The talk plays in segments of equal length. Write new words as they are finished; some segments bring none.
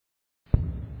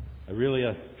I really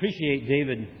appreciate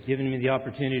David giving me the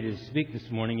opportunity to speak this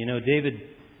morning. You know, David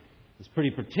is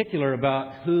pretty particular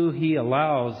about who he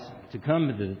allows to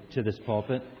come to this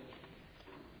pulpit.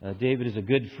 David is a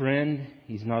good friend.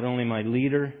 He's not only my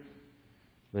leader,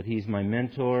 but he's my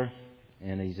mentor,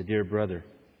 and he's a dear brother.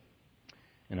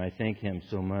 And I thank him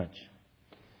so much.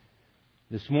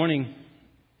 This morning,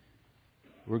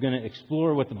 we're going to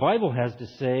explore what the Bible has to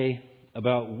say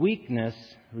about weakness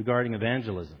regarding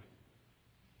evangelism.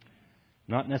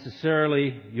 Not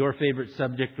necessarily your favorite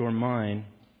subject or mine,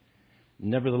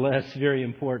 nevertheless very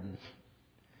important.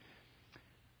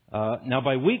 Now,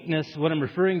 by weakness, what I'm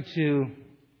referring to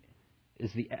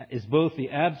is both the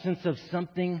absence of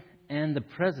something and the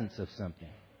presence of something.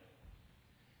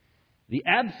 The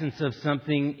absence of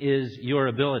something is your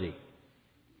ability.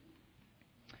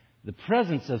 The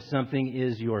presence of something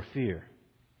is your fear.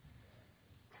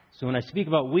 So when I speak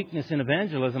about weakness in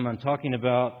evangelism, I'm talking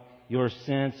about your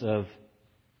sense of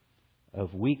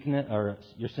weakness, or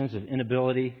your sense of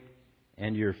inability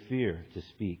and your fear to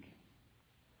speak.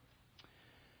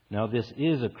 Now, this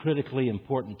is a critically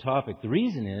important topic. The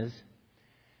reason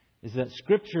is that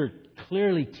Scripture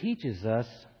clearly teaches us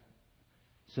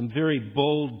some very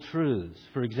bold truths.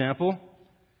 For example,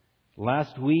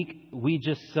 last week we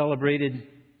just celebrated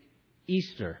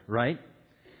Easter, right?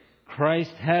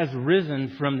 Christ has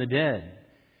risen from the dead.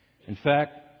 In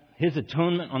fact, His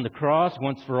atonement on the cross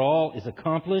once for all is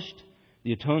accomplished.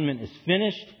 The atonement is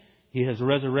finished. He has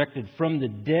resurrected from the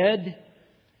dead,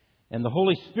 and the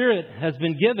Holy Spirit has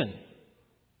been given.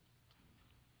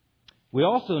 We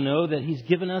also know that He's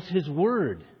given us His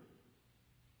Word.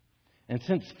 And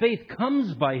since faith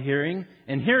comes by hearing,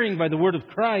 and hearing by the Word of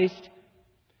Christ,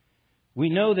 we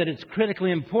know that it's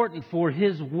critically important for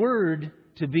His Word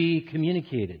to be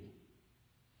communicated.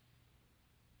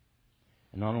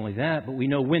 And not only that, but we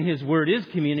know when His Word is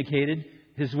communicated,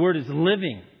 His Word is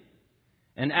living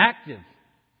and active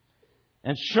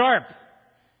and sharp,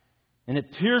 and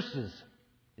it pierces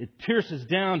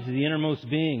down to the innermost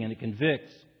being, and it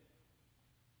convicts.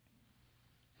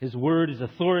 His Word is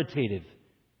authoritative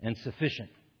and sufficient.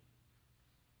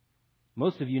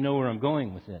 Most of you know where I'm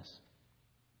going with this.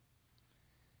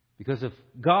 Because if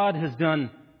God has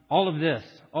done all of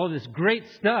this great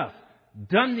stuff,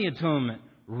 done the atonement,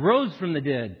 rose from the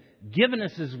dead, given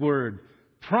us His Word,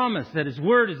 promised that His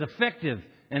Word is effective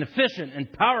and efficient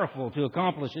and powerful to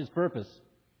accomplish His purpose,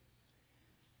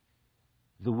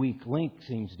 the weak link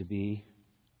seems to be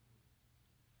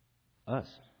us,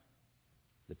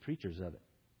 the preachers of it.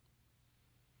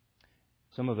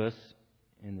 Some of us,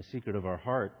 in the secret of our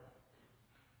heart,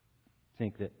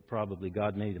 think that probably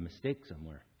God made a mistake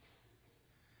somewhere.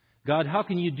 God, how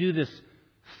can you do this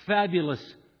fabulous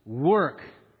work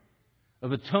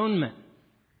of atonement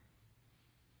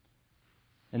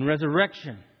and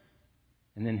resurrection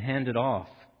and then hand it off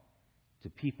to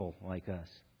people like us?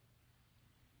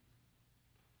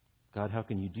 God, how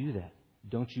can you do that?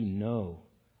 Don't you know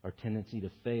our tendency to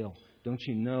fail? Don't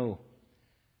you know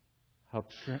how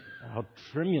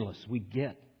tremulous we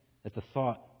get at the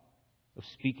thought of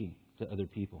speaking to other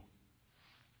people?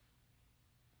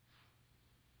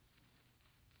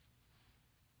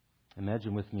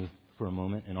 Imagine with me for a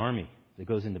moment an army that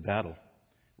goes into battle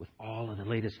with all of the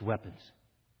latest weapons.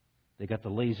 They got the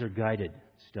laser-guided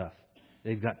stuff.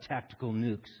 They've got tactical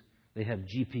nukes. They have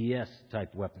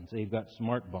GPS-type weapons. They've got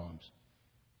smart bombs.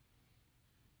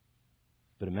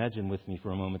 But imagine with me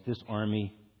for a moment, this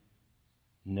army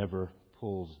never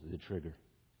pulls the trigger.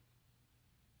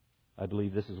 I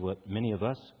believe this is what many of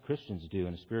us Christians do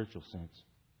in a spiritual sense.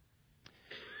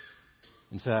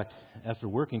 In fact, after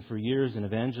working for years in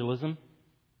evangelism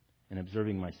and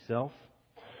observing myself,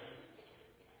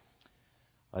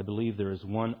 I believe there is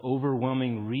one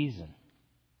overwhelming reason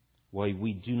why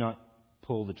we do not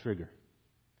pull the trigger,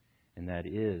 and that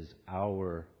is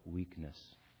our weakness.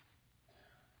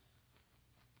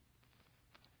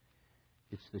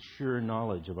 It's the sure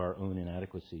knowledge of our own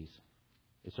inadequacies.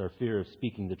 It's our fear of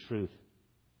speaking the truth.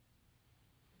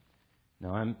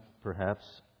 Now, I'm perhaps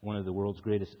one of the world's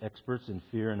greatest experts in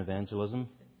fear and evangelism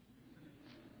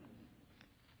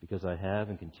because I have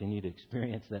and continue to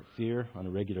experience that fear on a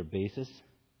regular basis.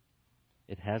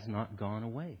 It has not gone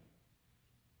away.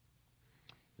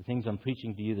 The things I'm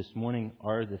preaching to you this morning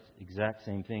are the exact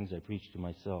same things I preach to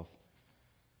myself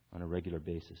on a regular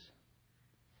basis.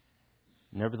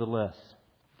 Nevertheless,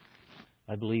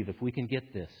 I believe if we can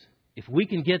get this,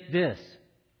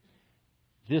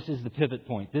 this is the pivot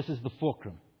point. This is the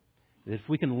fulcrum. If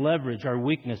we can leverage our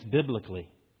weakness biblically,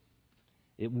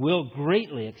 it will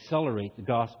greatly accelerate the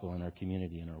gospel in our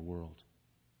community and our world.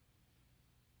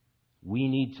 We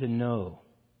need to know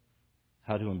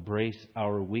how to embrace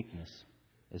our weakness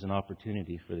as an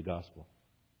opportunity for the gospel.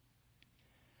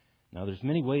 Now, there's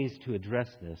many ways to address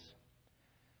this,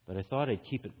 but I thought I'd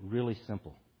keep it really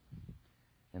simple.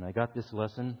 And I got this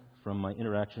lesson from my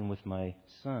interaction with my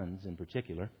sons in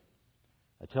particular.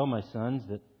 I tell my sons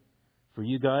that for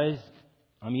you guys,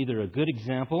 I'm either a good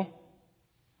example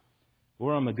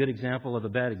or I'm a good example of a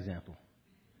bad example.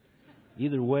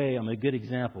 Either way, I'm a good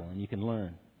example, and you can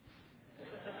learn.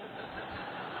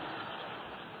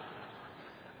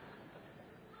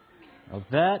 Now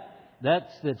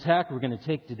that's the tack we're going to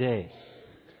take today.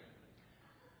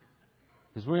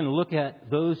 Because we're going to look at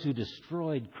those who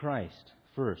destroyed Christ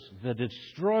first, the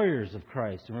destroyers of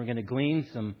Christ, and we're going to glean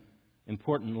some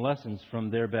important lessons from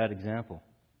their bad example.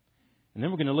 And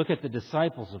then we're going to look at the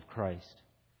disciples of Christ.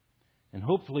 And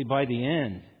hopefully by the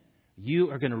end, you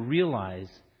are going to realize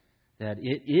that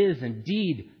it is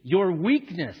indeed your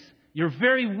weakness, your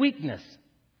very weakness,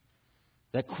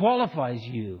 that qualifies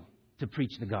you to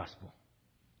preach the gospel,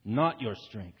 not your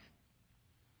strength.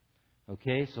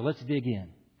 Okay, so let's dig in.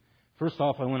 First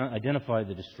off, I want to identify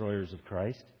the destroyers of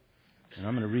Christ. And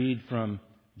I'm going to read from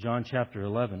John chapter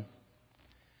 11.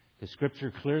 The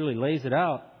Scripture clearly lays it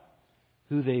out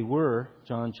who they were.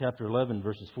 John chapter 11,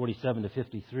 verses 47 to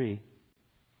 53.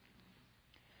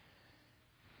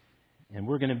 And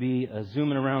we're going to be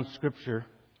zooming around Scripture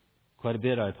quite a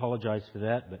bit. I apologize for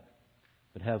that,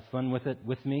 but have fun with it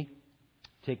with me.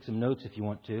 Take some notes if you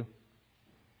want to.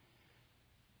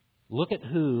 Look at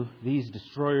who these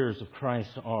destroyers of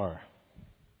Christ are.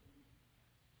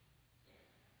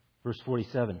 Verse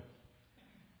 47.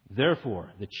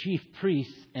 Therefore, the chief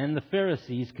priests and the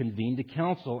Pharisees convened a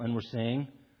council and were saying,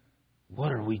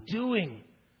 "What are we doing?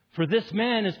 For this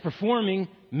man is performing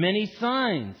many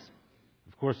signs."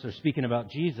 Of course, they're speaking about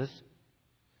Jesus.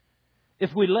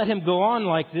 "If we let him go on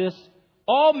like this,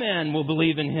 all men will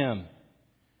believe in him.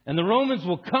 And the Romans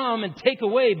will come and take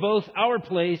away both our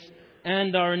place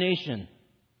and our nation."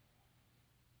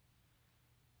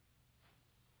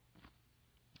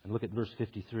 And look at verse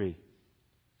 53.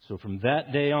 So from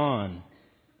that day on,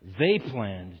 they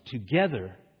planned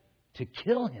together to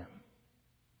kill him.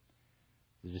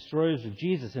 The destroyers of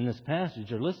Jesus in this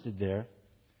passage are listed there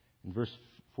in verse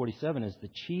 47 as the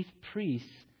chief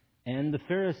priests and the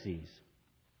Pharisees.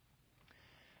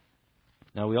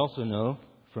 Now we also know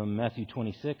from Matthew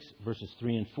 26, verses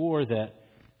 3 and 4, that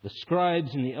the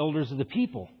scribes and the elders of the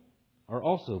people are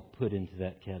also put into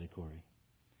that category.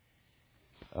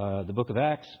 The book of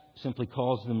Acts simply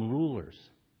calls them rulers.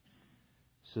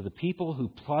 So the people who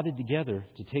plotted together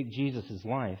to take Jesus'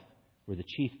 life were the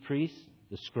chief priests,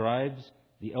 the scribes,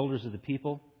 the elders of the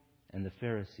people, and the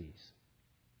Pharisees.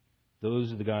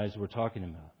 Those are the guys we're talking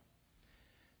about.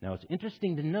 Now it's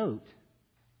interesting to note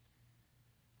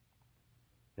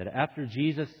that after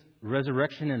Jesus'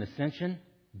 resurrection and ascension,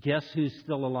 guess who's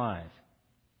still alive?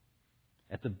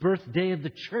 At the birthday of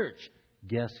the church,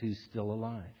 guess who's still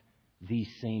alive? These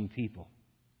same people.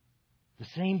 The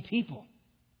same people.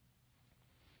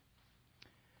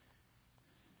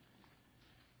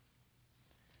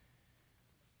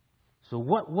 So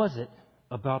what was it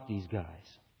about these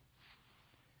guys?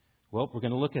 Well, we're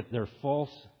going to look at their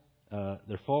false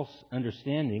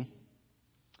understanding,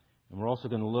 and we're also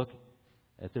going to look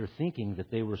at their thinking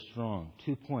that they were strong.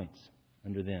 2 points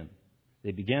under them.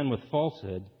 They began with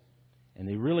falsehood, and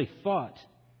they really thought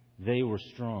they were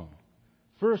strong.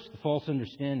 First, the false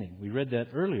understanding. We read that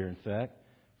earlier, in fact,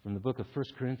 from the book of 1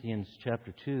 Corinthians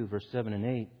chapter 2, verse 7 and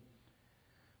 8,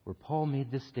 where Paul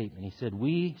made this statement. He said,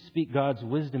 "We speak God's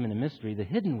wisdom in a mystery, the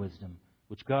hidden wisdom,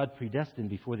 which God predestined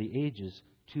before the ages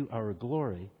to our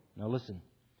glory." Now listen.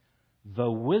 "The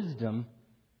wisdom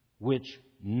which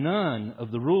none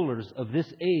of the rulers of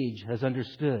this age has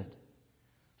understood.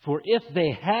 For if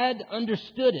they had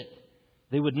understood it,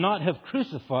 they would not have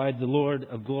crucified the Lord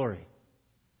of glory."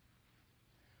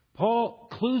 Paul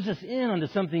clues us in onto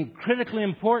something critically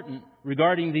important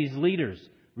regarding these leaders,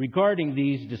 regarding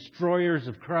these destroyers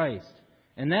of Christ.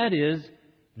 And that is,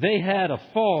 they had a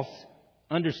false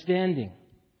understanding.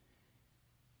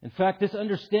 In fact, this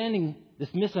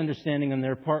misunderstanding on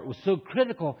their part was so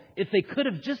critical, if they could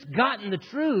have just gotten the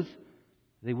truth,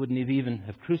 they wouldn't even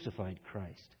have crucified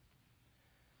Christ.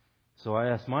 So I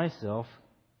asked myself,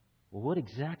 well, what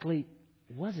exactly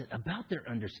was it about their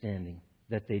understanding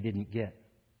that they didn't get?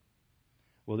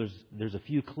 Well, there's a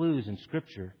few clues in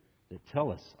Scripture that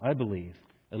tell us, I believe,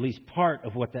 at least part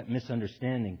of what that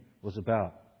misunderstanding was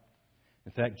about.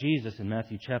 In fact, Jesus in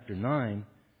Matthew chapter 9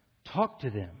 talked to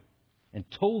them and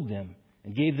told them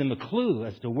and gave them a clue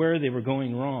as to where they were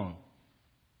going wrong.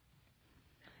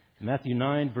 In Matthew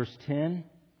 9, verse 10,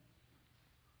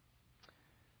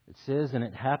 It says, "And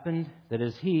it happened that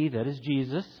as he," that is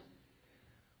Jesus,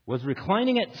 "was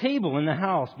reclining at table in the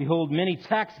house, behold, many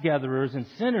tax gatherers and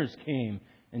sinners came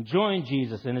and joined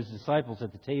Jesus and his disciples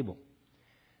at the table.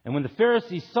 And when the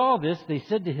Pharisees saw this, they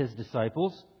said to his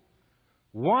disciples,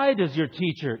 'Why does your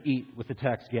teacher eat with the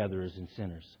tax gatherers and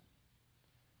sinners?'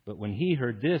 But when he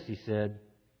heard this, he said,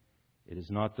 'It is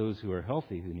not those who are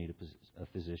healthy who need a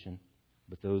physician,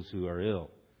 but those who are ill.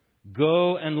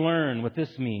 Go and learn what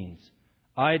this means.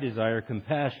 I desire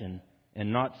compassion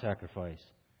and not sacrifice,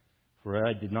 for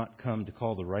I did not come to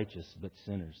call the righteous, but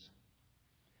sinners.'"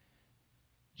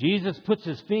 Jesus puts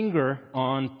his finger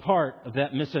on part of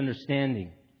that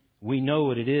misunderstanding. We know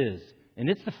what it is. And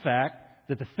it's the fact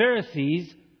that the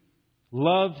Pharisees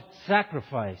loved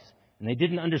sacrifice, and they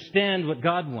didn't understand what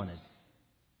God wanted.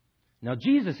 Now,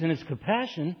 Jesus, in his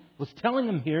compassion, was telling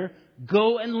them here,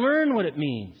 go and learn what it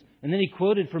means. And then he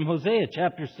quoted from Hosea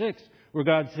chapter 6, where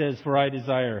God says, "For I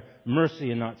desire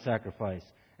mercy and not sacrifice,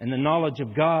 and the knowledge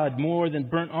of God more than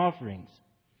burnt offerings."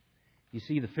 You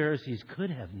see, the Pharisees could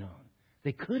have known.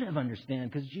 They could have understood,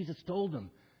 because Jesus told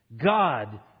them,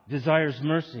 God desires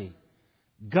mercy.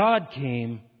 God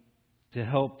came to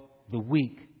help the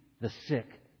weak, the sick,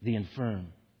 the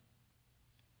infirm.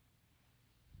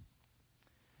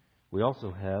 We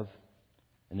also have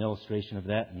an illustration of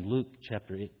that in Luke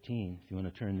chapter 18, if you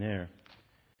want to turn there.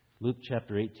 Luke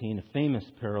chapter 18, a famous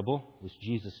parable which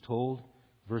Jesus told,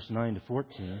 verse 9 to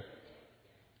 14.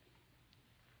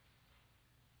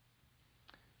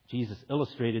 Jesus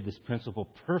illustrated this principle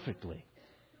perfectly.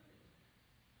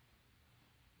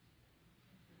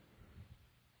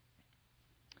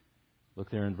 Look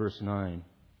there in verse 9.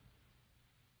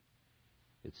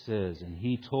 It says, "And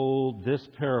he told this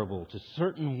parable to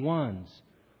certain ones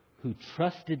who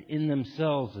trusted in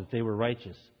themselves that they were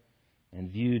righteous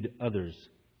and viewed others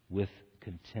with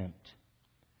contempt.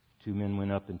 2 men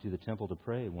went up into the temple to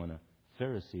pray, one a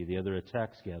Pharisee, the other a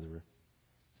tax gatherer.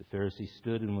 The Pharisee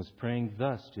stood and was praying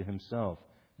thus to himself,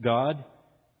 'God,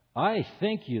 I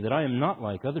thank you that I am not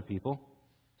like other people,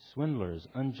 swindlers,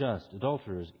 unjust,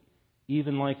 adulterers,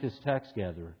 even like this tax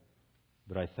gatherer.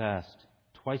 But I fast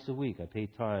twice a week. I pay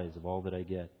tithes of all that I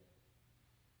get.'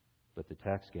 But the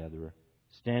tax gatherer,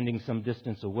 standing some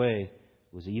distance away,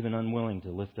 was even unwilling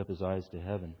to lift up his eyes to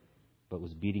heaven, but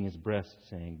was beating his breast,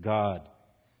 saying, 'God,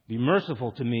 be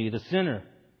merciful to me, the sinner.'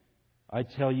 I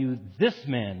tell you, this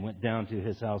man went down to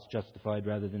his house justified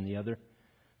rather than the other.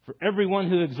 For everyone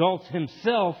who exalts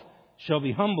himself shall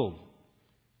be humbled,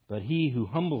 but he who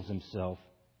humbles himself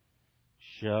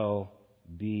shall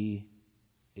be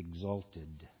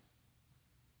exalted."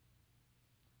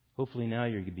 Hopefully now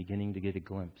you're beginning to get a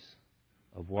glimpse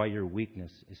of why your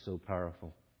weakness is so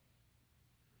powerful.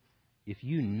 If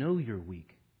you know you're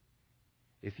weak,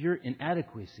 if your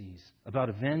inadequacies about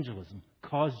evangelism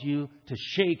cause you to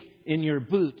shake in your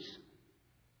boots,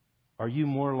 are you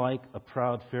more like a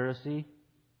proud Pharisee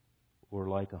or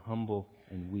like a humble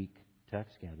and weak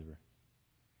tax gatherer?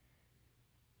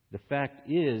 The fact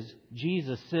is,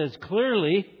 Jesus says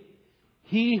clearly,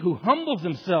 he who humbles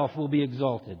himself will be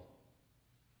exalted.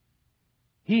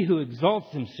 He who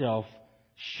exalts himself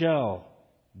shall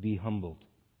be humbled.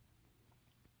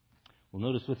 Well,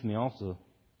 notice with me also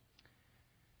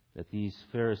that these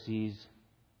Pharisees,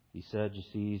 these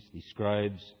Sadducees, these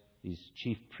scribes, these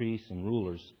chief priests and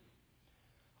rulers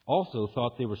also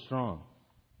thought they were strong.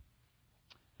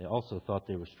 They also thought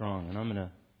they were strong. And I'm going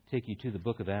to take you to the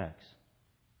book of Acts.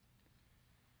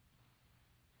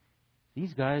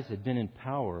 These guys had been in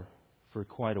power for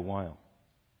quite a while.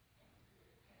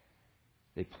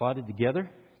 They plotted together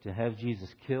to have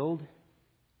Jesus killed.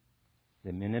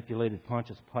 They manipulated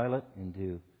Pontius Pilate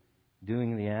into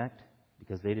doing the act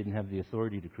because they didn't have the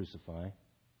authority to crucify.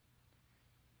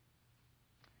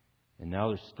 And now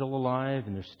they're still alive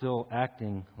and they're still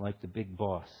acting like the big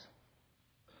boss.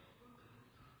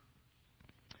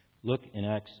 Look in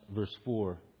Acts verse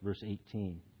 4, verse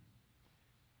 18.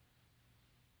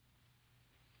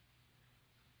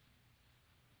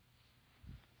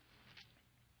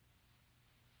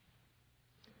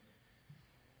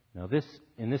 Now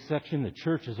in this section, the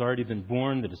church has already been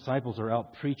born. The disciples are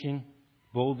out preaching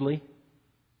boldly.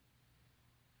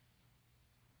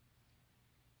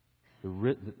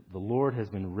 The Lord has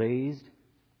been raised.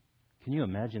 Can you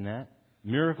imagine that?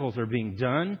 Miracles are being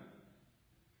done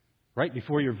right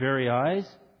before your very eyes.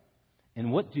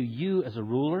 And what do you as a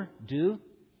ruler do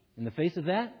in the face of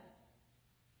that?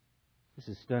 This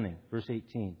is stunning. Verse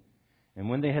 18. "And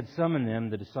when they had summoned them,"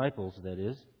 the disciples, that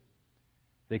is,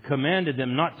 "they commanded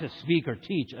them not to speak or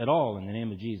teach at all in the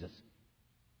name of Jesus."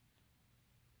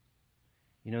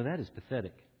 You know, that is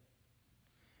pathetic.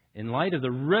 in light of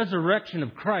the resurrection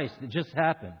of Christ that just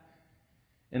happened,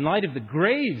 in light of the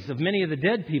graves of many of the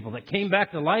dead people that came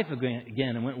back to life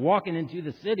again and went walking into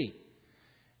the city,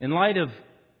 in light of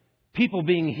people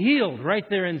being healed right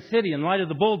there in the city, in light of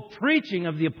the bold preaching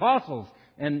of the apostles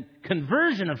and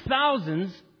conversion of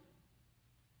thousands,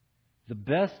 the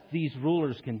best these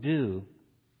rulers can do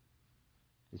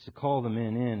is to call the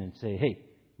men in and say, hey,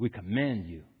 we command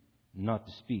you not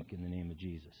to speak in the name of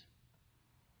Jesus.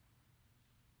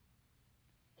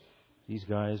 These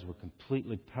guys were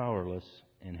completely powerless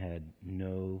and had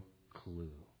no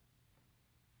clue.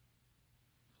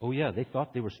 Oh yeah, they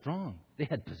thought they were strong. They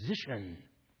had position.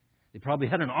 They probably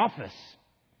had an office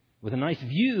with a nice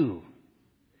view.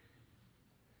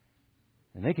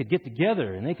 And they could get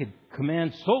together and they could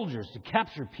command soldiers to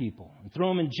capture people and throw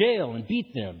them in jail and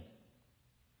beat them.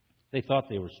 They thought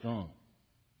they were strong.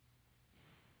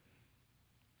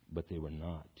 But they were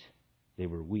not. They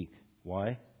were weak.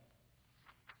 Why?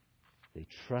 They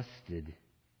trusted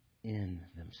in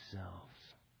themselves.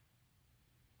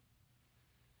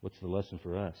 What's the lesson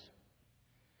for us?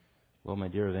 Well, my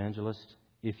dear evangelist,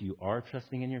 if you are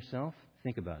trusting in yourself,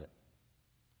 think about it.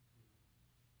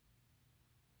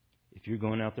 If you're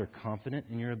going out there confident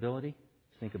in your ability,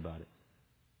 think about it.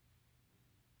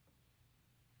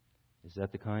 Is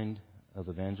that the kind of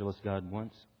evangelist God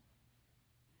wants?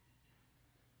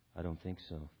 I don't think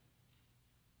so.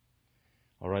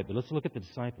 All right, but let's look at the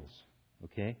disciples,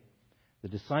 okay? The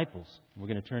disciples, we're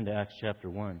going to turn to Acts chapter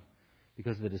 1,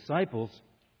 because the disciples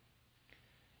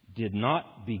did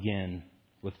not begin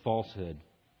with falsehood.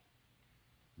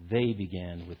 They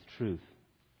began with truth.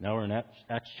 Now we're in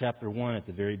Acts chapter 1 at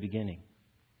the very beginning.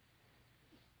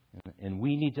 And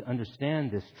we need to understand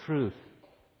this truth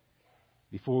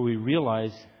before we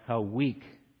realize how weak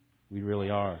we really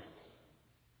are.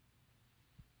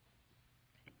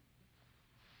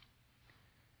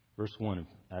 Verse 1 of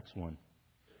Acts 1.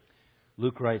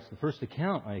 Luke writes, the first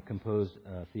account I composed,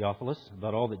 Theophilus,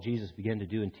 about all that Jesus began to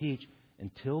do and teach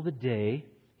until the day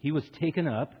he was taken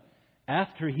up,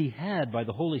 after he had, by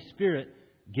the Holy Spirit,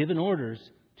 given orders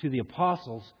to the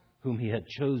apostles whom he had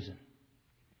chosen.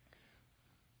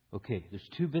 Okay, there's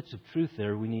two bits of truth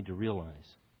there we need to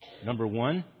realize. Number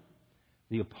one,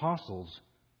 the apostles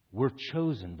were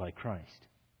chosen by Christ.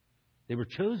 They were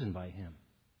chosen by Him.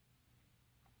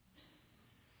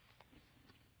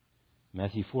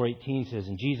 Matthew 4:18 says,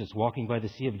 and Jesus, walking by the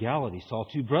Sea of Galilee, saw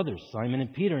two brothers, Simon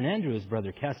and Peter, and Andrew his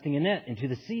brother, casting a net into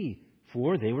the sea,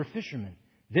 for they were fishermen.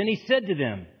 Then He said to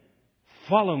them,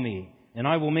 follow me, and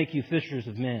I will make you fishers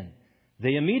of men.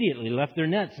 They immediately left their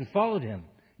nets and followed Him.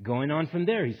 Going on from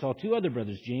there, He saw two other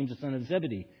brothers, James the son of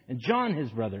Zebedee, and John his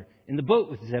brother, in the boat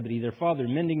with Zebedee their father,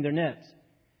 mending their nets.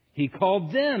 He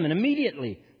called them, and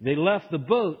immediately they left the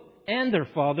boat and their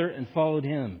father and followed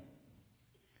Him.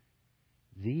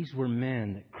 These were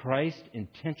men that Christ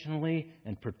intentionally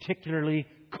and particularly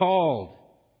called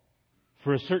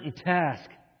for a certain task,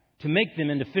 to make them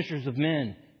into fishers of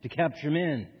men, to capture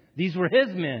men. These were His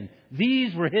men.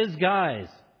 These were His guys.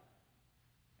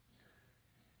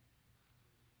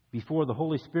 Before the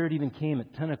Holy Spirit even came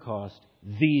at Pentecost,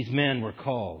 these men were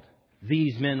called.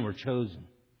 These men were chosen.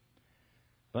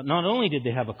 But not only did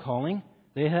they have a calling,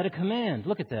 they had a command.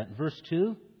 Look at that in verse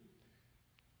 2.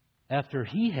 After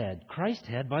Christ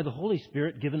had, by the Holy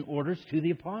Spirit, given orders to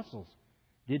the apostles.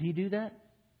 Did He do that?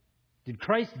 Did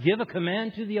Christ give a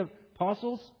command to the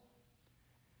apostles?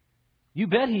 You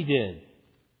bet He did.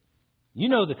 You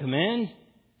know the command.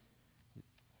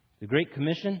 The Great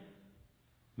Commission.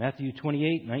 Matthew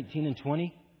 28:19 and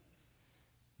 20.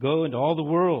 Go into all the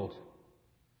world.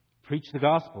 Preach the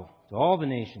gospel to all the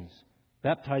nations,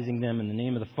 baptizing them in the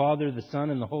name of the Father, the Son,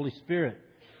 and the Holy Spirit,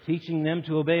 teaching them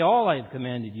to obey all I have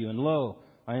commanded you. And lo,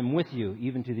 I am with you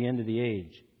even to the end of the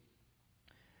age.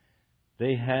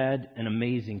 They had an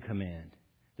amazing command.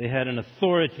 They had an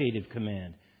authoritative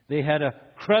command. They had a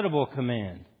credible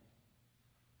command.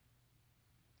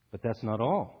 But that's not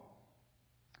all.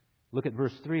 Look at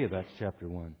verse 3 of Acts chapter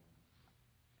 1.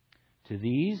 To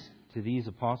these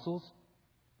apostles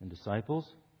and disciples,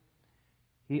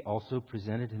 He also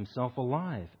presented Himself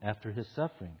alive after His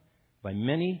suffering by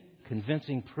many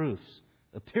convincing proofs,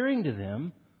 appearing to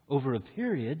them over a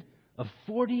period of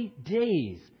 40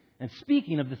 days and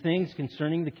speaking of the things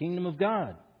concerning the kingdom of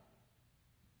God.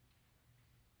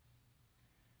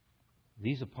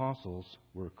 These apostles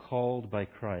were called by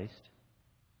Christ.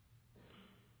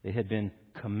 They had been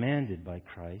commanded by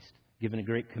Christ, given a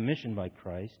great commission by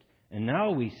Christ, and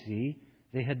now we see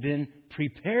they had been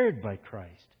prepared by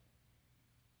Christ.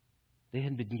 They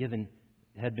had been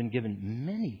given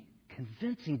many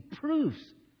convincing proofs.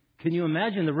 Can you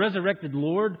imagine the resurrected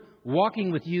Lord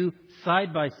walking with you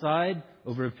side by side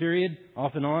over a period,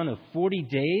 off and on, of 40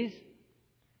 days,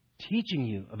 teaching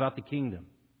you about the kingdom.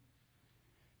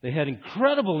 They had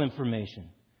incredible information.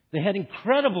 They had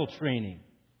incredible training.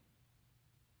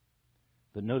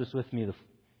 But notice with me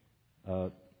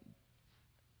the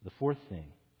fourth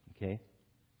thing, okay?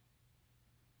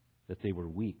 That they were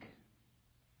weak.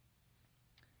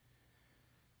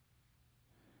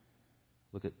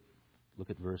 Look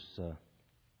at verse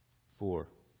 4.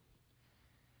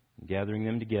 Gathering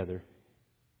them together,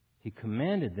 He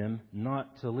commanded them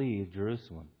not to leave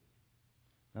Jerusalem.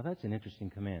 Now that's an interesting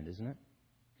command, isn't it?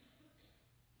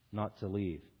 Not to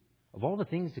leave. Of all the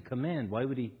things to command, why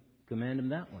would He command them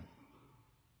that one?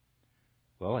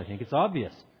 Well, I think it's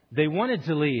obvious. They wanted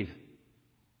to leave.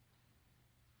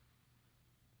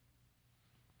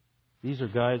 These are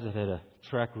guys that had a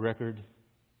track record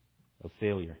of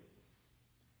failure.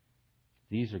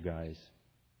 These are guys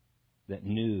that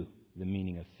knew the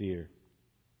meaning of fear.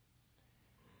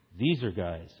 These are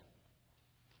guys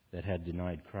that had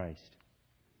denied Christ.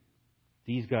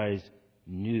 These guys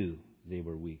knew they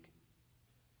were weak.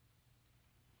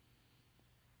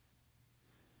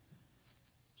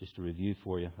 Just to review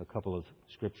for you a couple of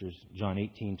scriptures. John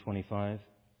 18:25.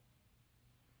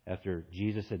 After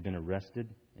Jesus had been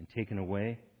arrested and taken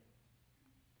away,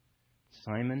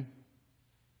 Simon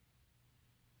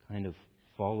kind of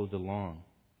followed along.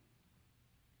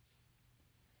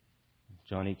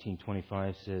 John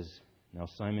 18:25 says, "Now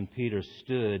Simon Peter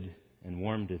stood and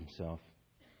warmed himself.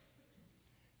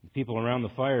 The people around the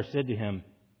fire said to him,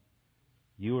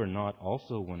 'You are not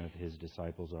also one of his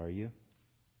disciples, are you?'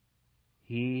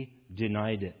 He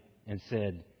denied it and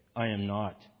said, 'I am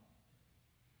not.'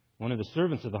 One of the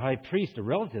servants of the high priest, a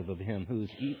relative of him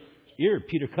whose ear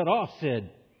Peter cut off,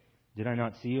 said, 'Did I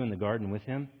not see you in the garden with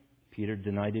him?' Peter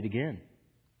denied it again.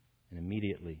 And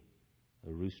immediately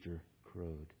a rooster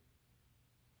crowed."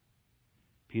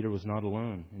 Peter was not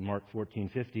alone. In Mark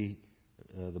 14:50,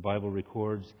 the Bible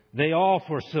records, "They all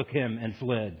forsook him and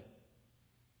fled."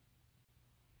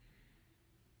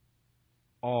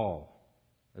 All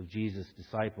of Jesus'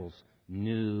 disciples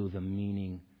knew the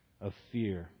meaning of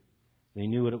fear. They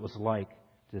knew what it was like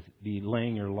to be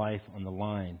laying your life on the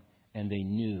line, and they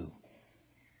knew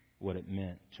what it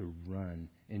meant to run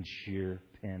in sheer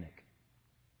panic.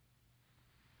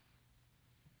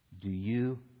 Do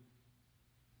you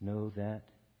know that?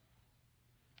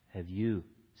 Have you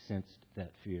sensed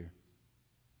that fear?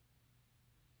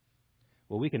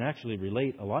 Well, we can actually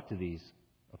relate a lot to these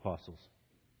apostles.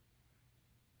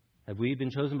 Have we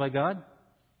been chosen by God?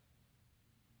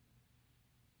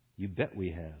 You bet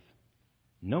we have.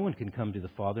 No one can come to the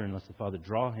Father unless the Father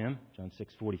draw him. John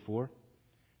 6:44.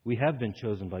 We have been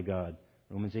chosen by God.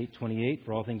 Romans 8:28.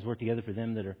 For all things work together for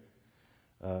them that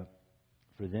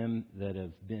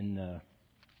have been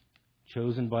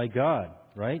chosen by God,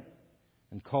 right?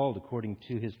 And called according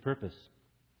to His purpose.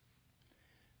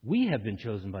 We have been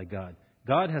chosen by God.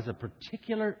 God has a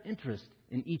particular interest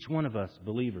in each one of us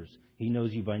believers. He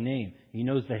knows you by name. He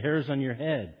knows the hairs on your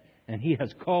head. And He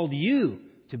has called you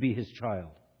to be His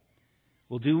child.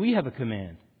 Well, do we have a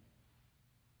command?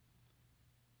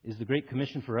 Is the Great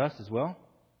Commission for us as well?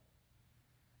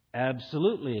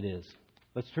 Absolutely it is.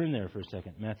 Let's turn there for a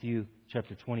second. Matthew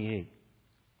chapter 28.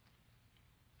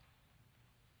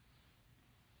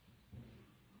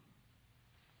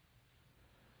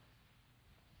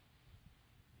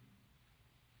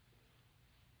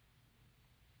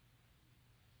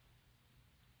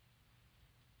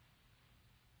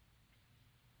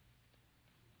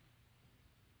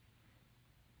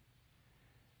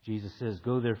 Jesus says,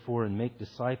 "Go therefore and make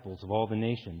disciples of all the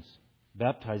nations,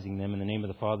 baptizing them in the name of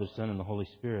the Father, Son, and the Holy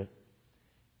Spirit,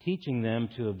 teaching them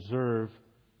to observe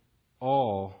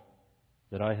all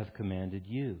that I have commanded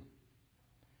you."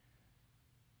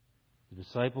 The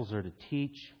disciples are to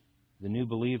teach the new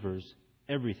believers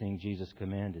everything Jesus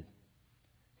commanded.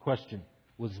 Question: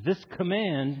 was this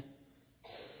command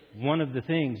one of the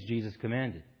things Jesus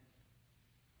commanded?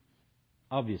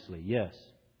 Obviously, yes.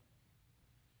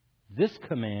 This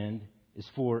command is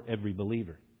for every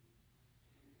believer.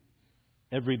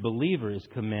 Every believer is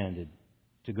commanded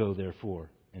to go, therefore,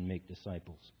 and make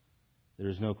disciples. There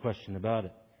is no question about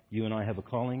it. You and I have a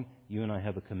calling. You and I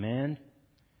have a command.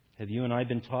 Have you and I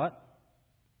been taught?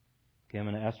 Okay, I'm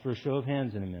going to ask for a show of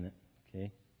hands in a minute.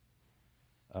 Okay,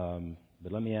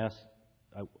 but let me ask.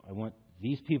 I want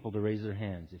these people to raise their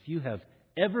hands. If you have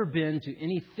ever been to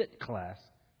any FIT class,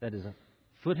 that is a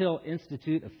Foothill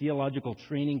Institute of Theological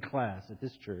Training class at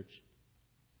this church,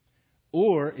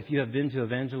 or if you have been to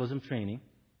evangelism training,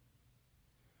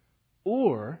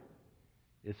 or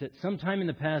if at some time in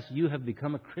the past you have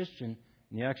become a Christian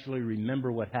and you actually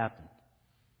remember what happened.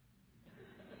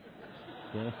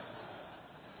 Okay?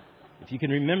 If you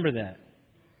can remember that.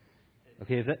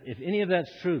 Okay, if any of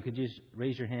that's true, could you just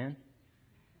raise your hand?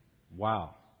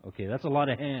 Wow. Okay, that's a lot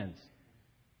of hands.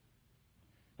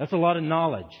 That's a lot of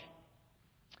knowledge.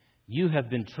 You have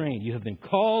been trained. You have been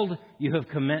called. You have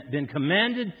been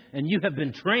commanded. And you have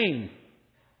been trained.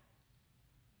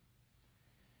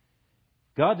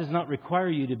 God does not require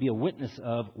you to be a witness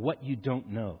of what you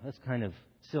don't know. That's kind of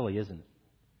silly, isn't it?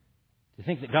 To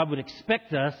think that God would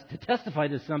expect us to testify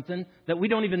to something that we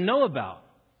don't even know about.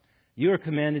 You are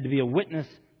commanded to be a witness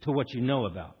to what you know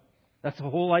about. That's the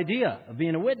whole idea of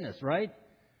being a witness, right?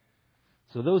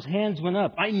 So those hands went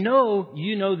up. I know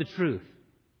you know the truth.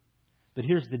 But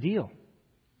here's the deal.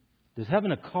 Does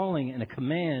having a calling and a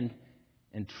command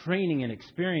and training and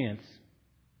experience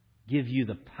give you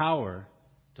the power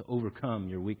to overcome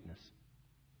your weakness?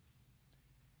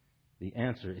 The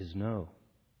answer is no.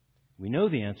 We know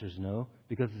the answer is no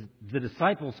because the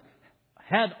disciples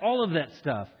had all of that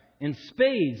stuff in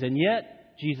spades. And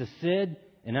yet, Jesus said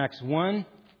in Acts 1,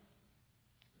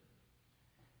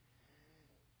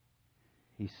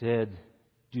 He said,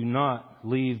 "Do not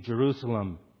leave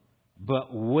Jerusalem,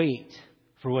 but wait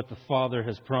for what the Father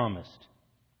has promised."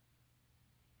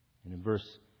 And in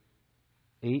verse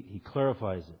 8, He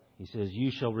clarifies it. He says,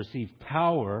 "You shall receive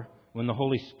power when the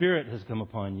Holy Spirit has come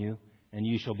upon you, and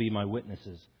you shall be my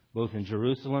witnesses, both in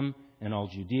Jerusalem and all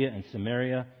Judea and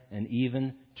Samaria, and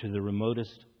even to the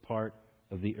remotest part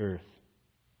of the earth."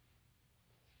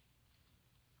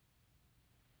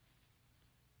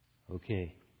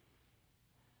 Okay,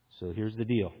 so here's the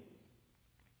deal.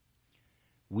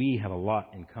 We have a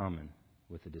lot in common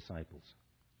with the disciples.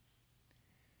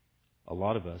 A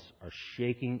lot of us are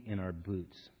shaking in our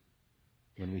boots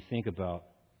when we think about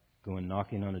going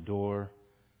knocking on a door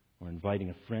or inviting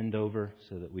a friend over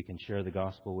so that we can share the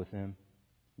gospel with them.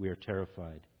 We are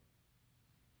terrified.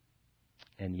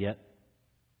 And yet,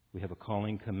 we have a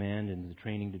calling, command, and the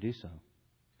training to do so.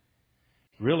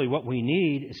 Really, what we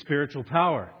need is spiritual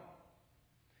power.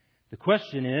 The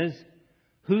question is,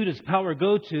 who does power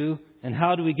go to and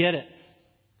how do we get it?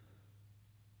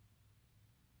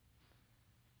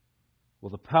 Well,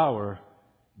 the power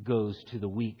goes to the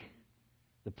weak.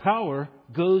 The power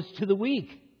goes to the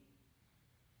weak.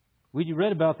 We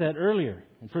read about that earlier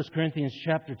in 1 Corinthians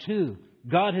chapter 2.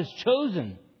 God has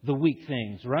chosen the weak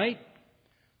things, right?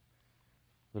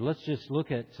 But let's just look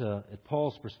at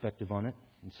Paul's perspective on it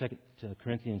in 2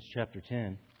 Corinthians chapter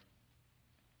 10.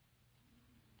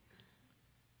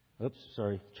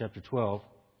 Chapter 12,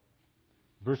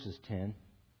 verses 10.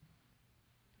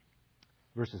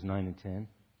 Verses 9 and 10.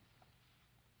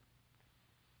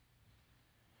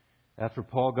 After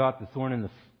Paul got the thorn in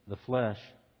the flesh,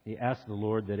 he asked the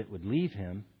Lord that it would leave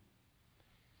him.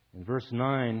 And verse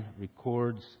 9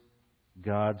 records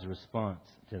God's response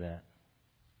to that.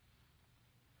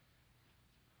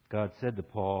 God said to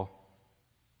Paul,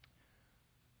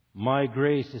 "My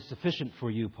grace is sufficient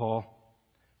for you, Paul,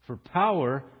 for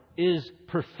power is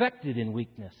perfected in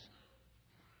weakness."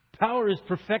 Power is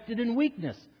perfected in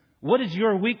weakness. What is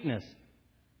your weakness?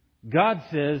 God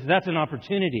says that's an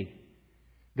opportunity.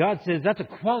 God says that's a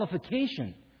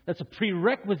qualification. That's a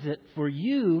prerequisite for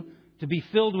you to be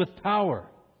filled with power.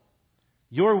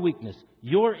 Your weakness,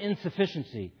 your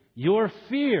insufficiency, your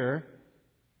fear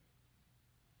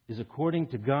is according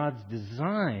to God's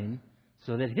design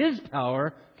so that His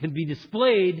power can be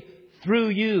displayed through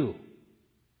you.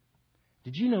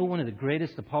 Did you know one of the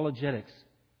greatest apologetics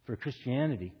for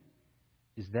Christianity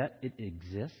is that it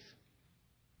exists?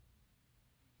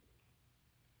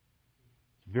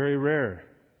 It's very rare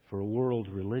for a world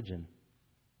religion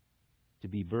to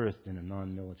be birthed in a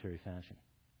non-military fashion.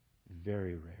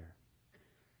 Very rare.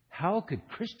 How could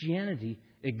Christianity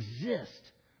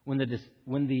exist when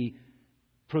the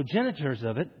progenitors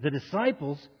of it, the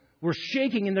disciples, were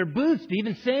shaking in their boots to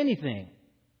even say anything?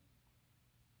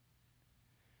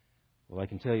 Well, I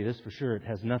can tell you this for sure. It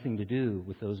has nothing to do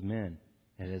with those men.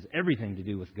 It has everything to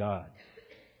do with God.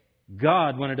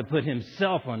 God wanted to put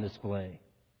Himself on display.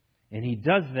 And He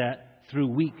does that through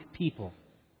weak people.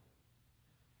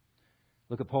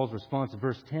 Look at Paul's response to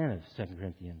verse 10 of 2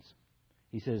 Corinthians.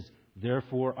 He says,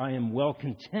 "Therefore I am well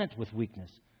content with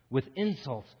weakness, with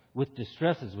insults, with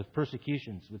distresses, with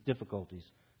persecutions, with difficulties,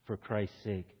 for Christ's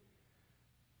sake.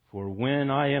 For when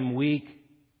I am weak,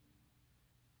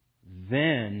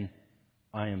 then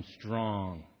I am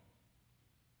strong."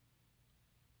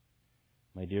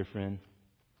 My dear friend,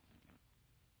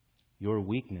 your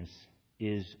weakness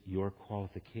is your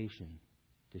qualification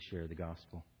to share the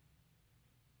gospel.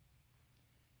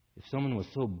 If someone was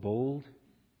so bold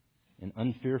and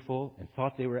unfearful and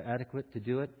thought they were adequate to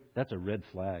do it, that's a red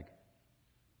flag.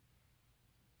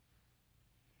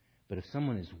 But if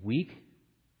someone is weak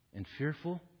and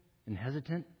fearful and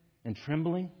hesitant and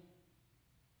trembling,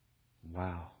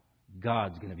 wow,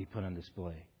 God's going to be put on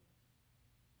display.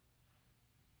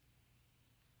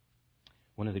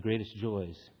 One of the greatest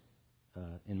joys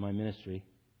in my ministry,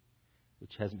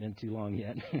 which hasn't been too long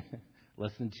yet,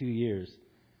 less than 2 years,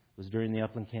 was during the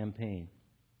Upland campaign.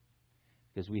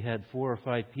 Because we had 4 or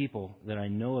 5 people that I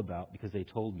know about because they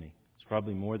told me. It's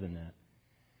probably more than that.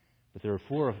 But there were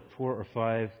 4 or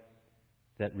 5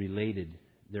 that related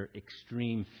their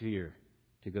extreme fear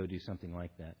to go do something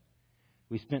like that.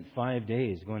 We spent 5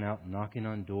 days going out and knocking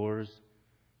on doors,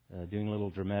 doing little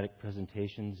dramatic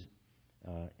presentations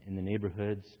in the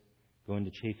neighborhoods, going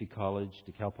to Chaffey College,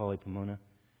 to Cal Poly Pomona.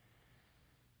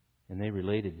 And they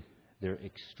related their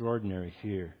extraordinary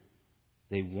fear.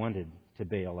 They wanted to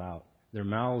bail out. Their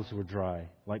mouths were dry,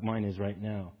 like mine is right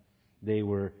now. They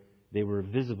were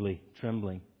visibly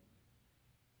trembling.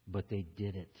 But they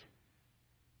did it.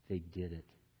 They did it.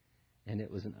 And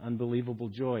it was an unbelievable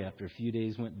joy after a few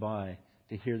days went by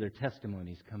to hear their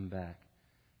testimonies come back.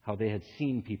 How they had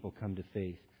seen people come to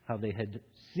faith. How they had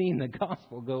seen the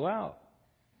gospel go out.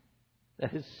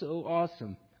 That is so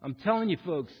awesome. I'm telling you,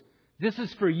 folks, this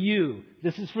is for you.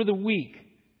 This is for the weak.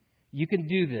 You can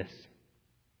do this.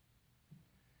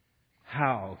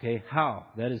 How? Okay, how?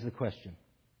 That is the question.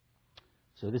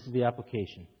 So this is the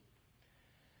application.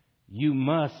 You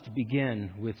must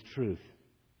begin with truth.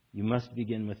 You must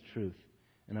begin with truth.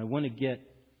 And I want to get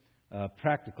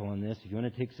practical on this. If you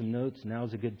want to take some notes,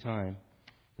 now's a good time,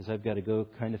 because I've got to go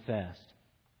kind of fast.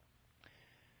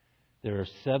 There are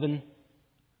 7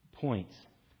 points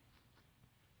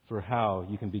for how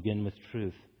you can begin with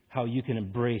truth, how you can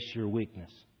embrace your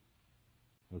weakness.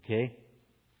 Okay?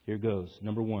 Here goes.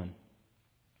 Number 1.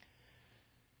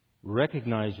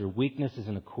 Recognize your weakness is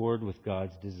in accord with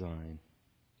God's design.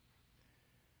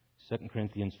 2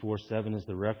 Corinthians 4:7 is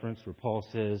the reference where Paul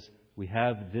says, we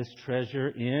have this treasure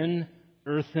in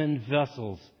earthen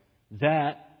vessels,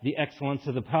 that the excellence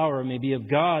of the power may be of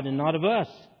God and not of us.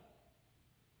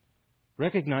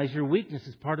 Recognize your weakness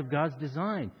is part of God's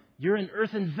design. You're an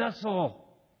earthen vessel.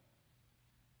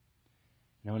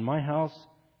 Now in my house,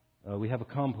 we have a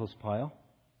compost pile.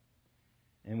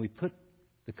 And we put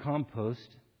the compost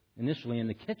initially in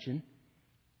the kitchen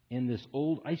in this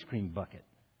old ice cream bucket.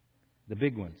 The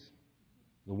big ones.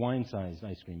 The wine-sized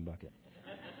ice cream bucket.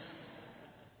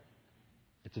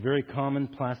 It's a very common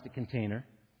plastic container.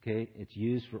 Okay, it's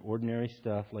used for ordinary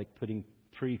stuff like putting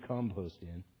pre-compost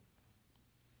in.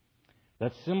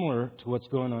 That's similar to what's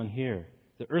going on here.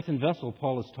 The earthen vessel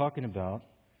Paul is talking about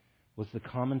was the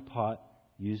common pot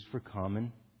used for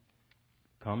common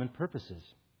purposes.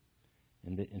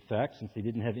 And in fact, since they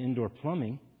didn't have indoor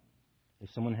plumbing, if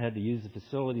someone had to use the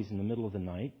facilities in the middle of the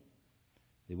night,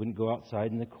 they wouldn't go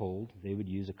outside in the cold. They would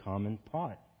use a common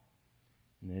pot.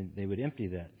 And then they would empty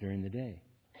that during the day.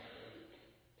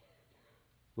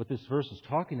 What this verse is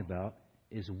talking about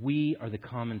is we are the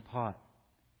common pot.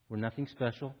 We're nothing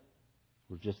special.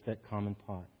 We're just that common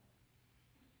pot.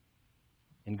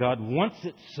 And God wants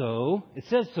it so, it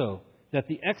says so, that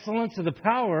the excellence of the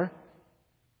power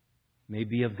may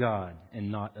be of God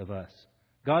and not of us.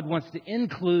 God wants to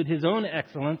include His own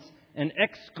excellence and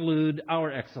exclude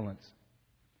our excellence.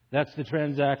 That's the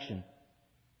transaction.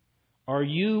 Are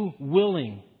you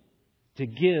willing to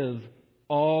give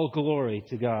all glory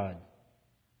to God?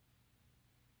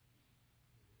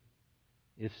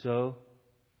 If so,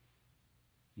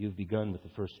 you've begun with the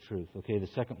first truth. Okay, the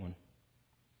second one.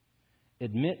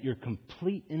 Admit your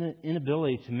complete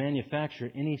inability to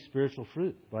manufacture any spiritual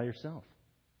fruit by yourself.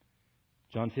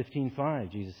 John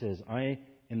 15:5, Jesus says, I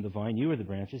am the vine, you are the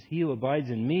branches. He who abides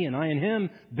in me and I in him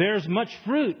bears much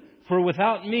fruit. For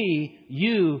without me,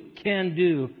 you can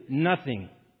do nothing.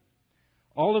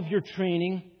 All of your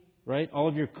training, right? All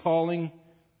of your calling,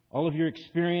 all of your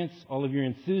experience, all of your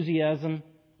enthusiasm,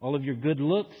 all of your good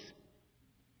looks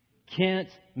can't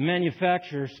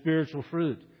manufacture spiritual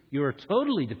fruit. You are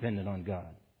totally dependent on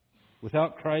God.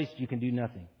 Without Christ, you can do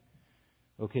nothing.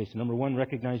 Okay, so number 1,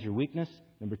 recognize your weakness.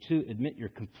 Number 2, admit your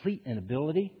complete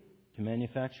inability to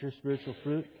manufacture spiritual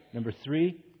fruit. Number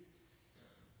 3,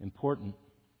 important,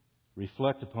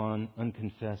 reflect upon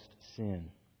unconfessed sin.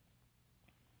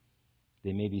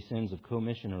 They may be sins of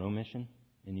commission or omission,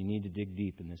 and you need to dig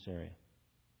deep in this area.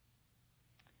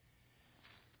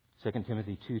 2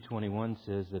 Timothy 2:21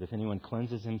 says that if anyone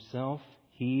cleanses himself,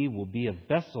 he will be a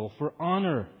vessel for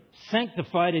honor,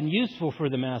 sanctified and useful for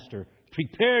the master,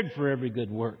 prepared for every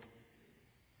good work.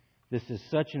 This is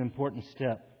such an important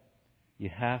step. You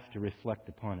have to reflect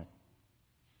upon it.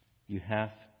 you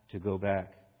have to go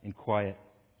back in quiet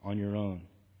on your own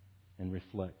and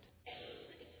reflect.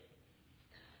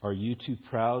 Are you too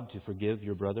proud to forgive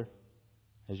your brother?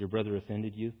 Has your brother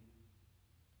offended you?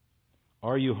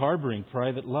 Are you harboring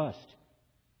private lust?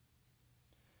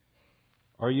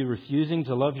 Are you refusing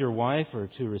to love your wife or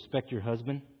to respect your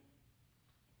husband?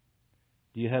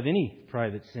 Do you have any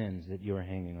private sins that you are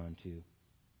hanging on to?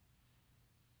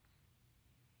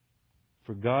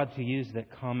 For God to use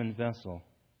that common vessel,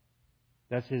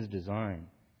 that's His design.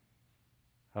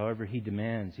 However, He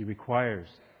demands, He requires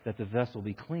that the vessel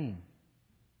be clean.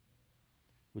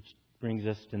 Which brings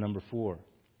us to number 4.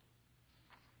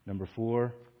 Number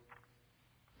 4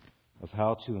 of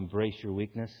how to embrace your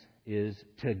weakness is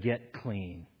to get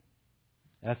clean.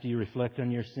 After you reflect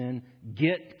on your sin,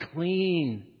 get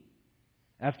clean.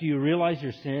 After you realize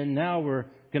your sin, now we're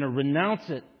going to renounce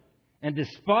it and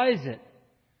despise it.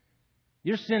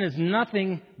 Your sin is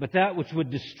nothing but that which would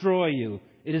destroy you.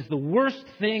 It is the worst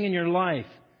thing in your life.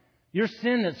 Your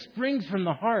sin that springs from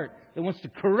the heart, that wants to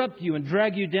corrupt you and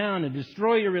drag you down and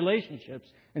destroy your relationships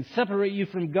and separate you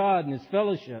from God and His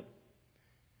fellowship,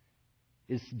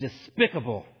 is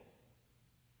despicable.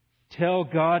 Tell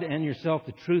God and yourself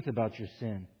the truth about your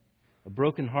sin. A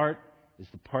broken heart is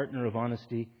the partner of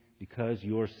honesty because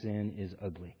your sin is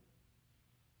ugly.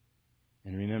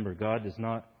 And remember, God does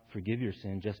not forgive your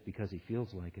sin just because He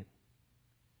feels like it,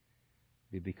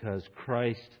 but because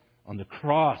Christ on the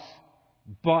cross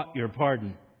bought your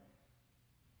pardon.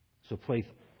 So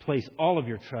place all of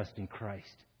your trust in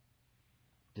Christ.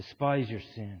 Despise your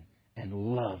sin and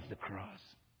love the cross.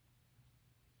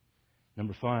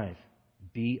 Number 5,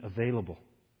 be available.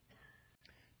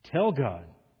 Tell God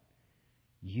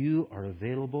you are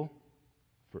available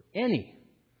for any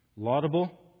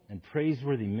laudable and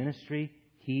praiseworthy ministry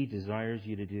He desires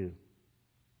you to do.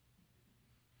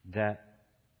 That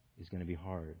is going to be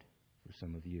hard for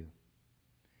some of you.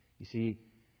 You see,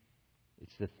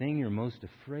 it's the thing you're most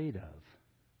afraid of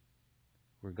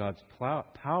where God's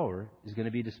power is going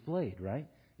to be displayed, right?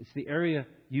 It's the area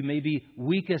you may be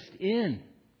weakest in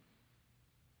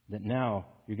that now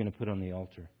you're going to put on the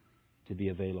altar to be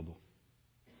available.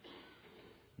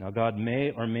 Now, God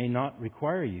may or may not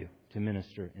require you to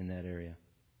minister in that area.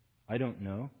 I don't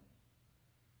know.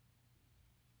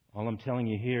 All I'm telling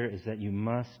you here is that you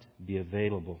must be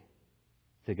available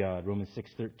to God. Romans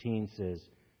 6:13 says,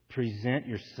 present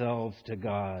yourselves to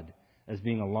God as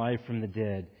being alive from the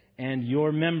dead, and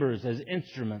your members as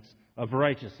instruments of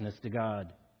righteousness to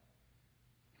God.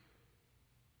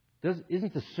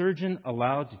 Isn't the surgeon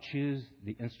allowed to choose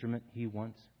the instrument he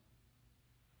wants?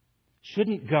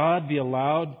 Shouldn't God be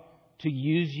allowed to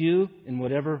use you in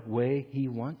whatever way He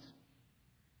wants?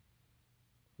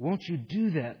 Won't you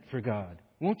do that for God?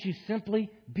 Won't you simply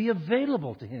be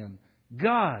available to Him?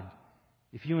 God,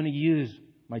 if you want to use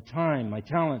my time, my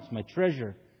talents, my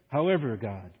treasure, however,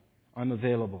 God, I'm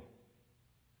available.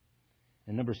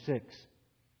 And number 6,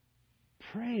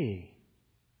 pray.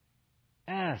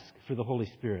 Ask for the Holy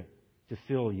Spirit to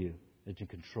fill you and to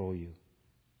control you.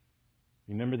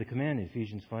 Remember the command in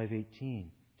Ephesians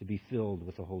 5:18 to be filled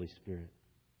with the Holy Spirit.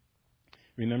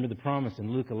 Remember the promise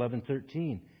in Luke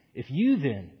 11:13. If you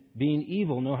then, being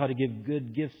evil, know how to give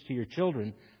good gifts to your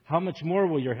children, how much more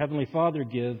will your Heavenly Father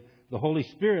give the Holy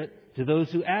Spirit to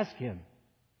those who ask Him?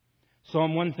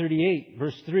 Psalm 138,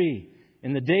 verse 3.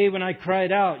 In the day when I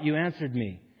cried out, you answered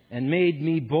me and made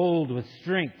me bold with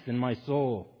strength in my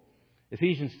soul.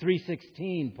 Ephesians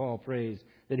 3:16, Paul prays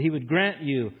that He would grant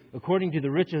you, according to the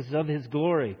riches of His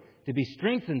glory, to be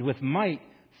strengthened with might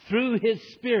through His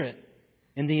Spirit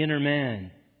in the inner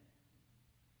man.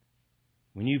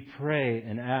 When you pray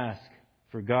and ask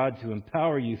for God to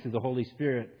empower you through the Holy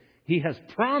Spirit, He has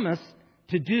promised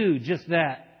to do just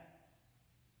that.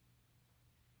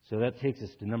 So that takes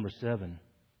us to number 7.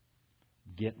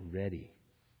 Get ready.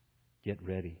 Get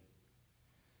ready.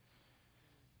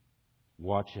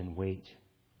 Watch and wait.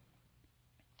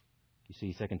 You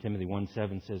see, 2 Timothy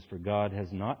 1:7 says, for God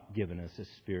has not given us a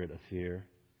spirit of fear,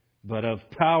 but of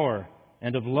power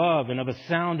and of love and of a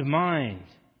sound mind.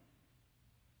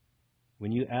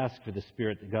 When you ask for the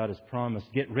Spirit that God has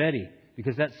promised, get ready,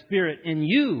 because that Spirit in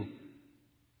you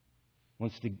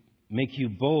wants to make you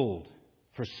bold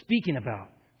for speaking about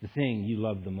the thing you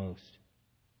love the most.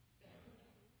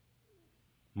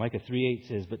 Micah 3:8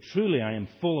 says, but truly I am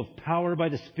full of power by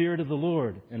the Spirit of the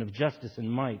Lord, and of justice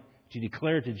and might, to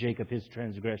declare to Jacob his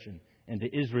transgression and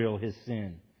to Israel his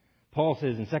sin. Paul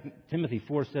says in 2 Timothy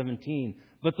 4:17,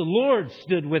 but the Lord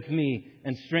stood with me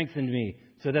and strengthened me,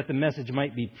 so that the message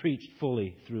might be preached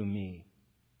fully through me.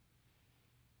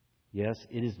 Yes,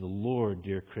 it is the Lord,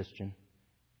 dear Christian,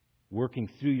 working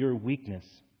through your weakness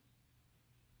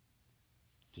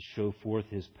to show forth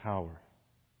His power.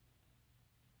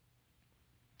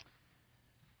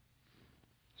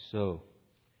 So,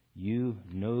 you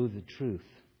know the truth.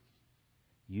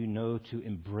 You know to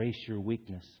embrace your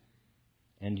weakness.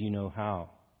 And you know how.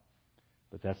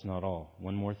 But that's not all.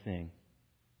 One more thing.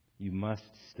 You must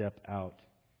step out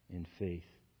in faith.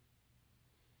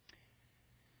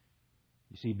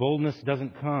 You see, boldness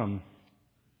doesn't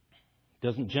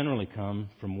generally come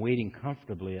from waiting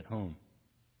comfortably at home.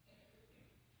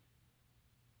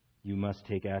 You must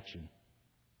take action.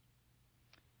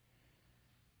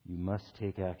 You must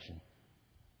take action.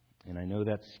 And I know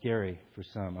that's scary for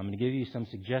some. I'm going to give you some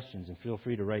suggestions, and feel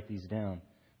free to write these down.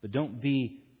 But don't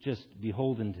be just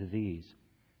beholden to these.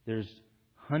 There's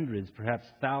hundreds, perhaps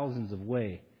thousands of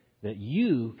ways that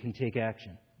you can take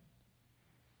action.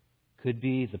 Could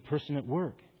be the person at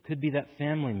work. Could be that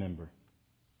family member.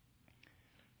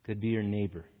 Could be your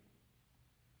neighbor.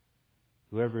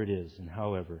 Whoever it is and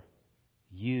however,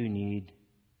 you need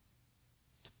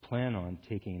to plan on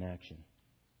taking action.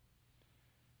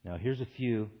 Now, here's a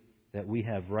few that we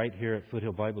have right here at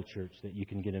Foothill Bible Church that you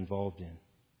can get involved in.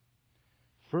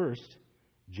 First,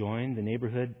 join the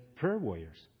neighborhood prayer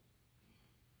warriors.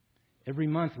 Every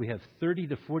month we have 30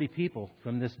 to 40 people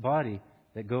from this body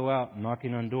that go out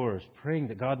knocking on doors, praying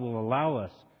that God will allow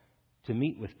us to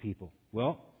meet with people.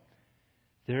 Well,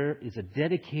 there is a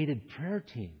dedicated prayer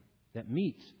team that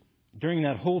meets during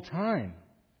that whole time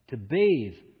to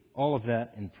bathe all of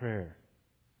that in prayer.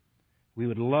 We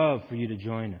would love for you to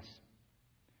join us.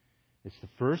 It's the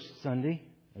first Sunday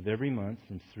of every month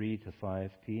from 3 to 5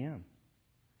 p.m.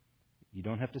 You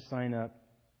don't have to sign up,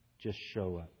 just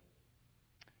show up.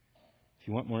 If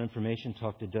you want more information,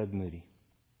 talk to Doug Moody.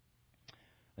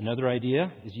 Another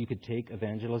idea is you could take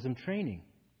evangelism training.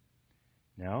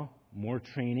 Now, more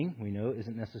training, we know,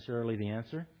 isn't necessarily the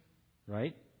answer,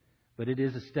 right? But it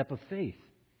is a step of faith.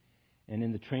 And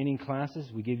in the training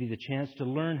classes, we give you the chance to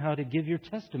learn how to give your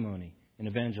testimony in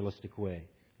an evangelistic way.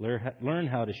 Learn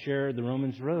how to share the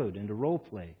Romans Road and to role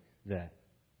play that.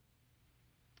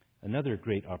 Another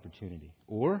great opportunity.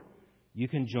 Or you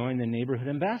can join the neighborhood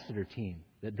ambassador team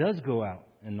that does go out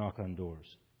and knock on doors.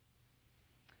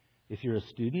 If you're a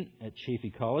student at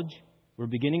Chaffey College, we're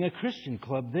beginning a Christian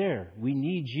club there. We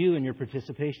need you and your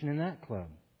participation in that club.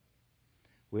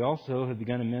 We also have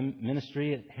begun a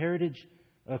ministry at Heritage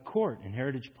Court and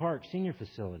Heritage Park Senior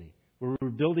Facility, where we're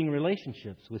building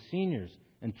relationships with seniors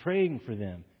and praying for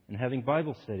them and having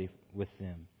Bible study with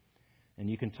them. And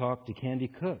you can talk to Candy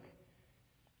Cook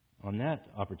on that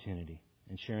opportunity,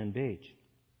 and Sharon Bage.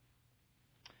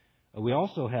 We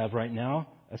also have right now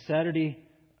a Saturday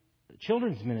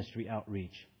children's ministry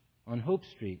outreach on Hope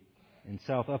Street in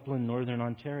South Upland, Northern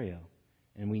Ontario.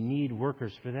 And we need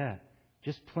workers for that.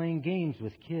 Just playing games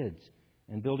with kids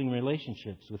and building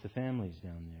relationships with the families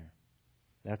down there.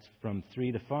 That's from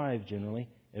 3 to 5 generally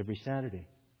every Saturday.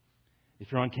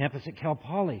 If you're on campus at Cal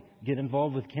Poly, get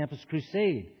involved with Campus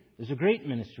Crusade. There's a great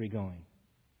ministry going.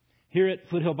 Here at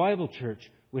Foothill Bible Church,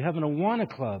 we have an Awana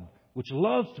Club, which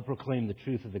loves to proclaim the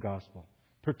truth of the gospel.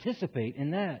 Participate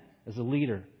in that as a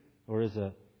leader or as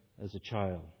a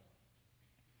child.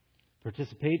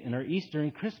 Participate in our Easter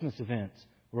and Christmas events,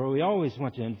 where we always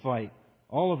want to invite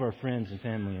all of our friends and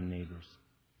family and neighbors.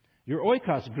 Your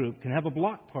Oikos group can have a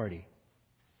block party.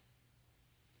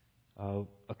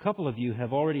 A couple of you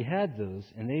have already had those,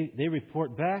 and they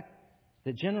report back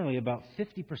that generally about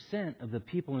 50% of the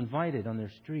people invited on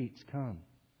their streets come.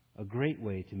 A great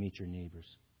way to meet your neighbors.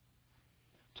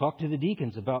 Talk to the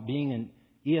deacons about being an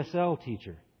ESL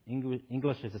teacher,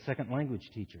 English as a second language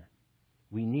teacher.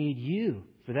 We need you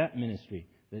for that ministry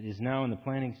that is now in the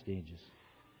planning stages.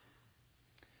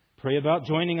 Pray about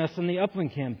joining us in the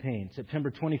Upland campaign,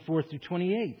 September 24th through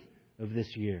 28th of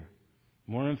this year.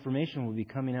 More information will be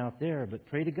coming out there, but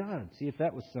pray to God. See if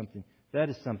that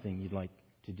is something you'd like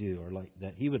to do or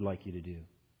that He would like you to do.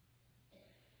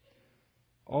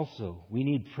 Also, we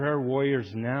need prayer warriors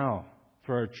now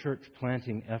for our church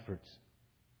planting efforts.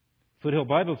 Foothill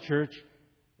Bible Church,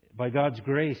 by God's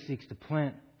grace, seeks to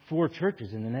plant 4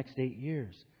 churches in the next 8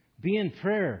 years. Be in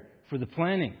prayer for the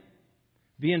planning.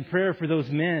 Be in prayer for those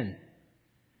men.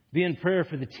 Be in prayer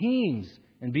for the teams.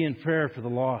 And be in prayer for the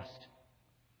lost.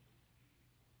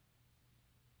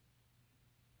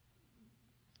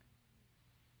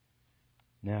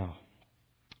 Now,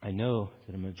 I know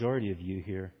that a majority of you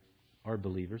here are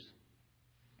believers.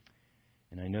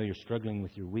 And I know you're struggling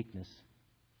with your weakness.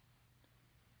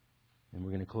 And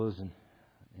we're going to close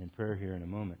in prayer here in a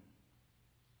moment.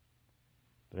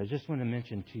 But I just want to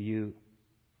mention to you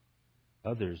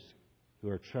others who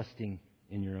are trusting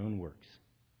in your own works.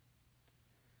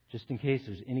 just in case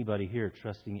there's anybody here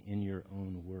trusting in your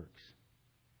own works,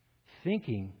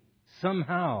 thinking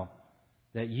somehow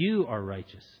that you are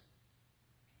righteous.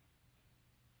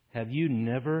 Have you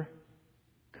never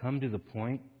come to the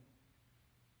point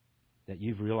that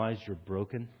you've realized you're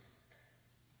broken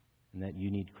and that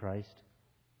you need Christ?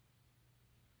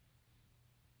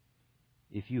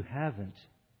 If you haven't,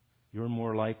 you're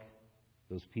more like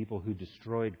those people who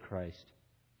destroyed Christ,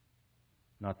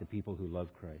 not the people who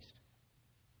love Christ.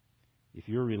 If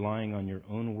you're relying on your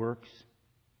own works,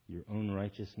 your own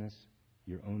righteousness,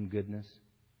 your own goodness,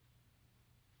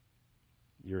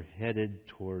 you're headed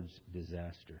towards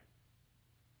disaster.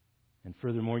 And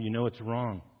furthermore, you know it's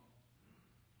wrong.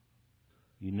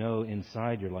 You know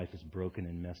inside your life is broken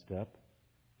and messed up.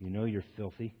 You know you're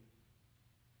filthy.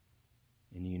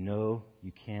 And you know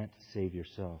you can't save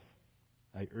yourself.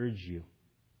 I urge you,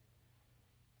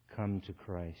 come to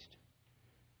Christ.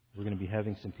 We're going to be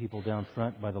having some people down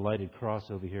front by the lighted cross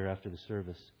over here after the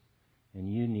service.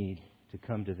 And you need to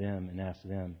come to them and ask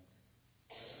them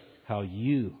how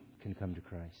you can come to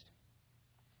Christ.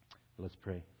 Let's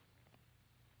pray.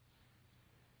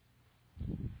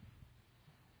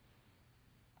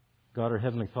 God, our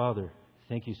Heavenly Father,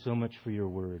 thank you so much for your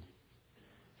word.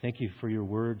 Thank you for your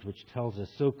word which tells us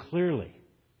so clearly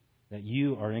that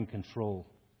you are in control,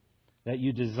 that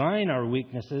you design our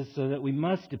weaknesses so that we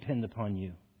must depend upon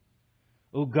you.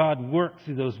 Oh God, work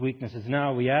through those weaknesses.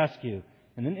 Now we ask you,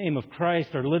 in the name of Christ,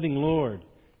 our living Lord,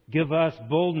 give us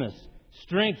boldness,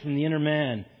 strength in the inner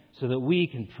man, so that we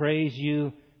can praise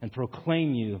you and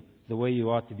proclaim you the way you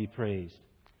ought to be praised.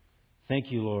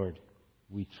 Thank you, Lord.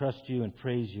 We trust you and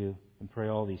praise you and pray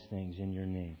all these things in your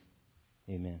name.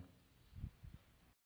 Amen.